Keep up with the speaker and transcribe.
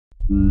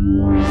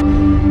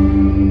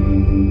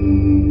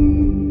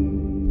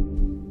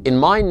In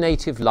my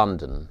native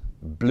London,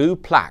 blue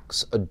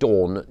plaques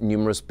adorn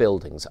numerous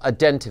buildings,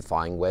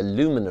 identifying where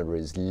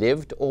luminaries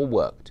lived or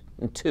worked,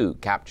 and two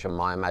capture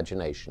my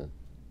imagination.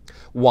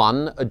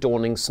 One,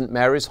 adorning St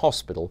Mary's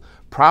Hospital,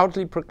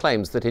 proudly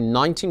proclaims that in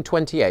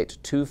 1928,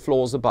 2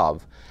 floors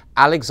above,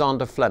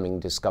 Alexander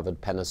Fleming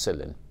discovered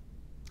penicillin.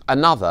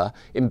 Another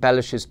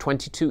embellishes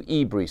 22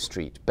 Ebury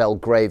Street,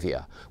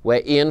 Belgravia,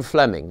 where Ian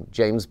Fleming,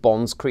 James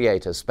Bond's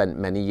creator, spent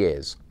many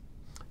years.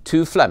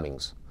 2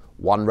 Flemings.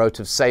 One wrote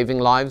of saving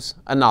lives,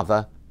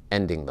 another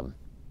ending them.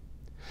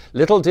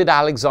 Little did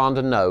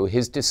Alexander know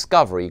his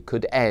discovery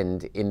could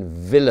end in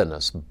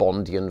villainous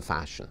Bondian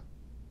fashion.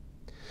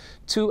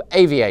 To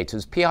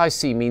aviators,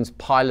 PIC means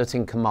pilot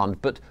in command,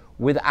 but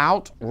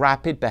without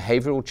rapid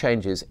behavioral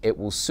changes, it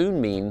will soon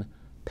mean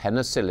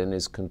penicillin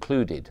is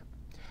concluded.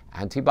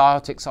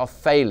 Antibiotics are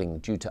failing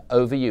due to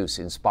overuse,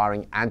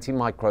 inspiring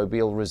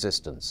antimicrobial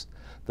resistance.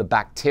 The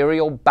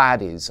bacterial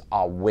baddies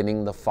are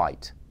winning the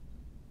fight.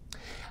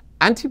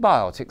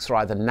 Antibiotics are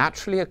either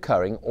naturally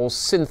occurring or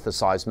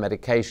synthesized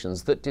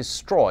medications that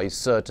destroy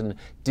certain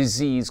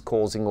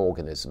disease-causing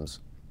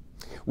organisms.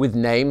 With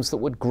names that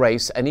would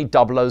grace any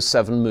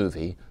 007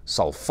 movie,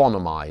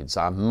 sulfonamides,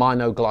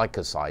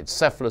 aminoglycosides,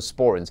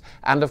 cephalosporins,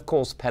 and of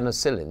course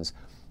penicillins,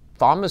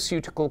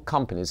 pharmaceutical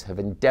companies have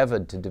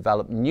endeavored to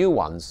develop new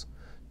ones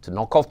to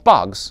knock off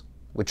bugs,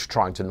 which are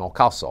trying to knock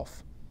us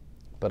off.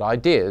 But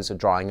ideas are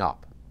drying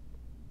up.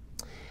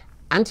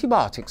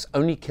 Antibiotics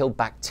only kill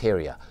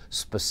bacteria,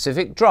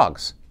 specific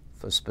drugs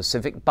for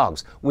specific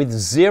bugs, with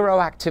zero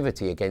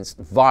activity against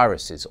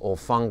viruses or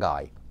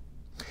fungi.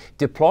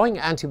 Deploying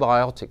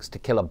antibiotics to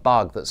kill a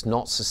bug that's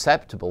not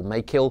susceptible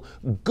may kill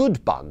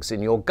good bugs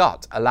in your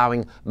gut,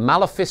 allowing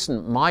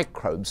maleficent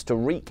microbes to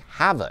wreak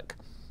havoc.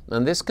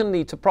 And this can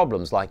lead to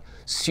problems like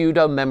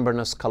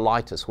pseudomembranous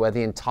colitis, where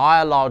the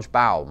entire large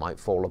bowel might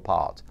fall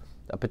apart,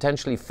 a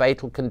potentially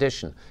fatal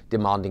condition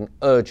demanding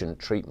urgent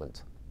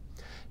treatment.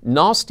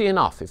 Nasty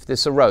enough if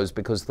this arose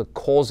because the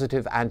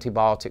causative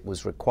antibiotic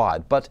was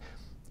required, but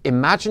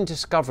imagine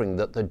discovering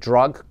that the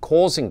drug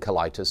causing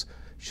colitis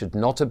should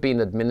not have been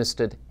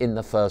administered in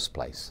the first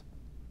place.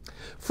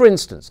 For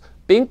instance,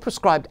 being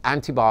prescribed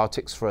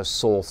antibiotics for a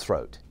sore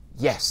throat.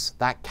 Yes,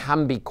 that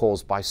can be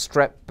caused by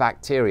strep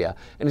bacteria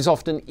and is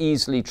often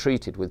easily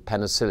treated with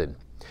penicillin.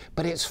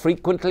 But it's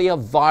frequently a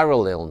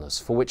viral illness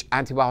for which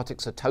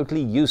antibiotics are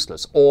totally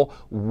useless, or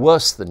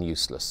worse than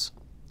useless.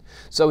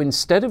 So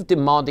instead of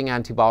demanding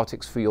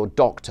antibiotics for your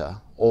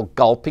doctor or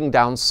gulping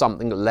down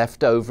something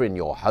left over in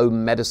your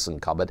home medicine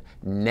cupboard,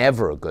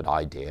 never a good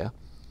idea,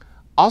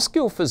 ask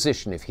your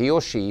physician if he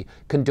or she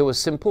can do a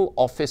simple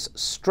office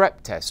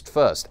strep test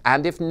first,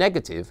 and if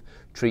negative,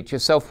 treat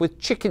yourself with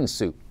chicken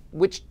soup,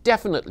 which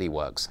definitely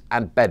works,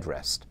 and bed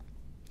rest.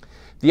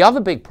 The other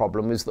big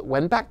problem is that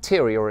when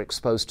bacteria are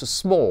exposed to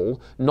small,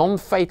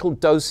 non-fatal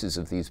doses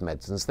of these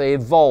medicines, they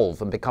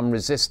evolve and become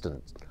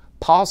resistant,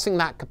 passing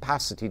that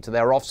capacity to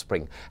their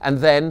offspring, and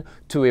then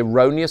to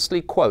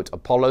erroneously quote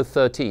Apollo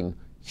 13,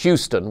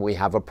 "Houston, we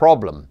have a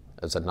problem,"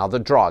 as another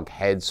drug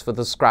heads for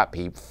the scrap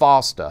heap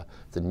faster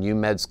than new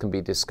meds can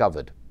be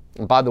discovered.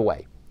 And by the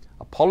way,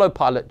 Apollo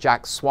pilot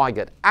Jack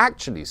Swigert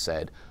actually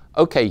said,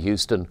 "Okay,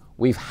 Houston,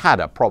 we've had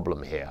a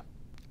problem here."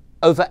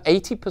 Over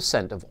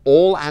 80% of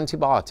all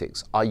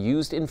antibiotics are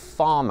used in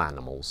farm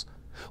animals.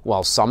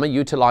 While some are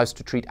utilized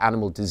to treat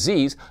animal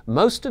disease,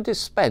 most are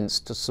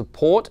dispensed to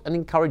support and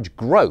encourage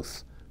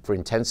growth for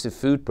intensive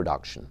food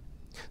production.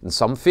 And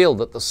some feel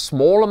that the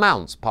small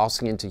amounts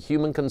passing into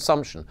human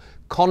consumption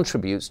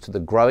contributes to the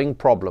growing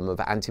problem of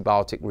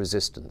antibiotic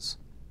resistance.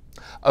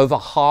 Over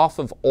half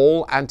of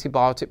all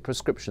antibiotic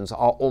prescriptions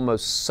are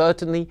almost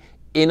certainly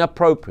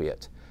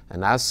inappropriate,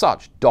 and as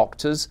such,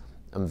 doctors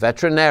and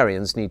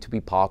veterinarians need to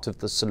be part of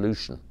the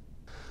solution.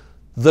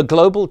 The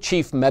Global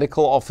Chief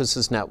Medical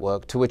Officers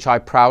Network, to which I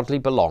proudly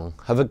belong,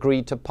 have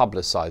agreed to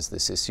publicize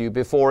this issue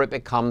before it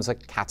becomes a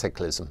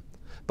cataclysm.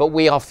 But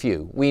we are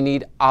few. We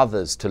need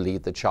others to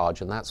lead the charge,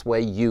 and that's where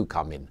you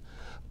come in.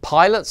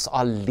 Pilots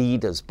are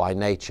leaders by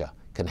nature,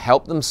 can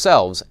help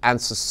themselves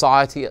and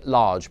society at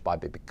large by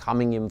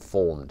becoming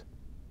informed.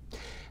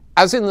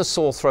 As in the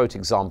sore throat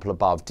example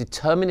above,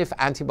 determine if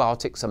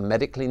antibiotics are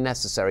medically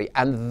necessary,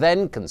 and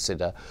then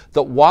consider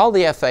that while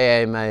the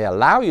FAA may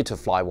allow you to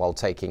fly while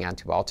taking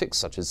antibiotics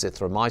such as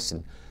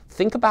zithromycin,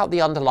 think about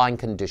the underlying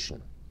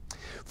condition.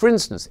 For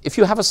instance, if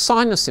you have a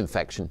sinus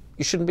infection,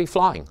 you shouldn't be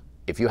flying.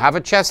 If you have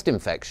a chest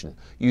infection,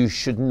 you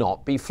should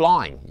not be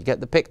flying. You get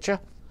the picture?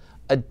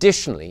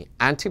 Additionally,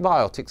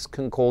 antibiotics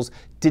can cause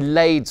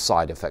delayed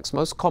side effects,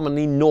 most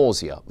commonly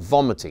nausea,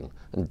 vomiting,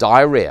 and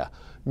diarrhea.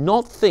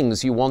 Not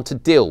things you want to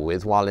deal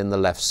with while in the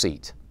left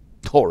seat,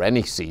 or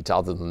any seat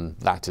other than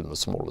that in the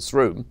smallest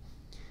room.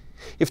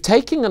 If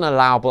taking an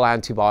allowable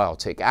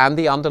antibiotic and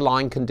the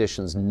underlying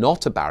conditions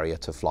not a barrier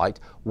to flight,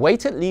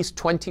 wait at least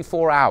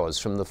 24 hours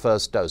from the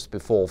first dose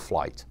before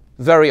flight.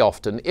 Very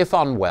often, if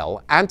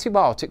unwell,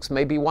 antibiotics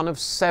may be one of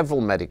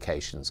several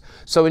medications,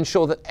 so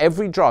ensure that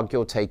every drug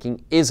you're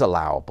taking is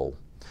allowable.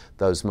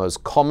 Those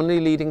most commonly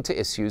leading to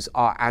issues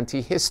are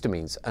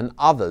antihistamines and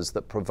others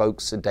that provoke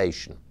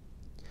sedation.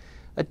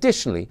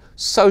 Additionally,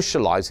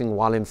 socializing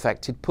while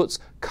infected puts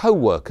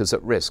co-workers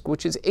at risk,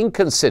 which is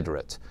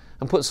inconsiderate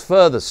and puts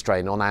further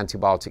strain on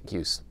antibiotic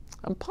use.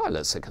 And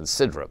pilots are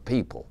considerate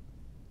people.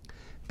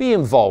 Be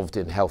involved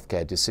in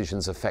healthcare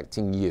decisions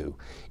affecting you.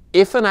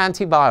 If an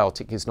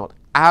antibiotic is not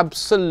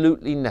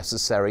absolutely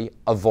necessary,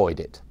 avoid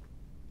it.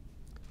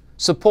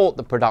 Support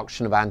the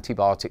production of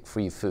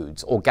antibiotic-free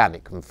foods,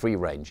 organic and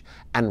free-range,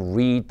 and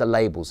read the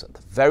labels. At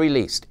the very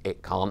least,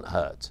 it can't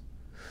hurt.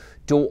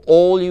 Do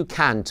all you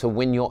can to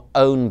win your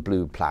own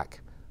blue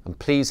plaque, and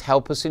please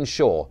help us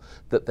ensure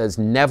that there's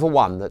never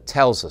one that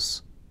tells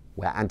us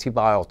where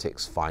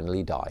antibiotics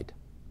finally died.